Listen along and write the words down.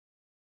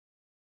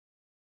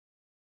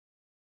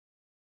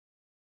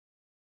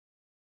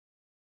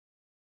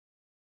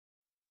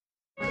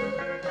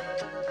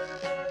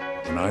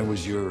When I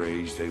was your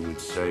age, they would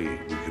say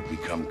we could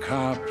become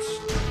cops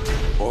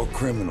or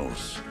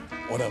criminals.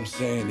 What I'm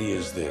saying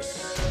is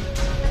this.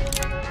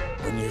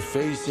 When you're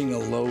facing a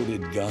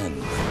loaded gun,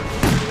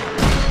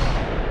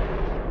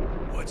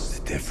 what's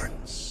the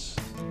difference?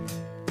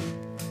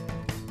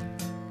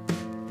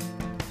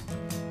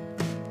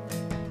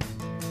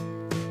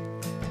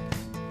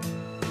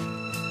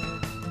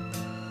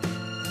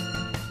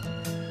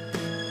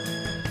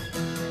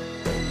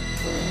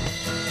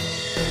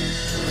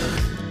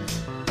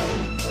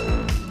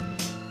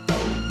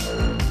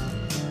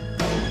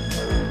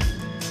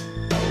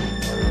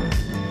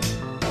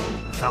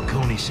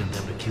 Falcone sent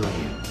them to kill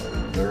you.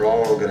 They're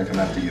all gonna come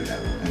after you now,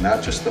 and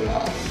not just the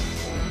mob.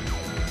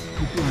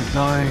 People are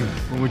dying.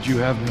 What would you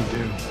have me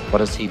do? What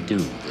does he do,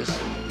 this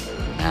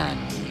man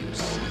you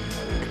seek?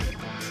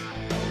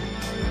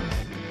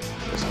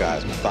 This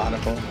guy's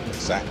methodical,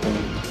 exacting,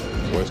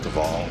 worst of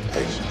all,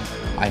 patient.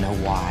 I know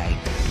why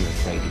you're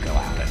afraid to go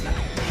out at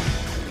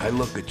night. I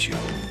look at you,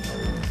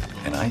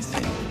 and I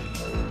think,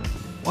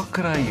 what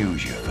could I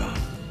use you for?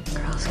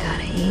 Girls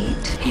gotta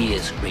eat. He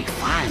is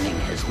refining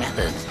his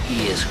methods.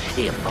 He is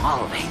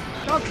evolving.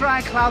 Don't try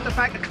and cloud the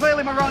fact that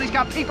clearly Maroni's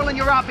got people in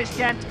your office,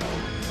 Dent.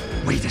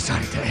 We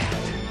decided to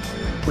act.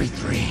 We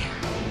three.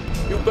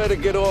 You better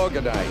get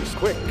organized,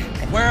 quick.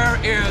 Where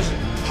is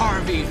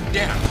Harvey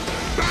Dent?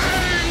 Burn,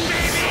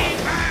 baby,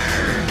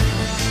 burn!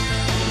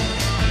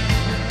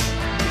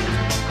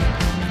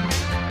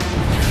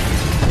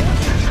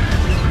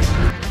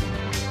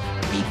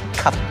 He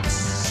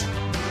covets.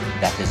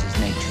 That is his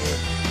nature.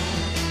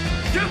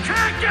 You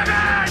can't give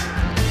in!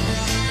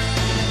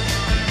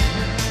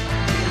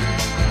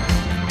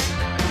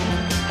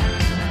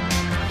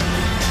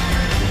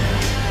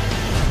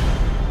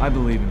 I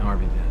believe in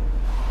Harvey Dent.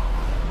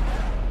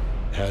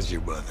 How's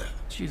your mother?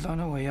 She's on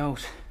her way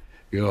out.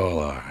 You all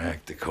are.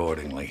 Act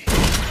accordingly.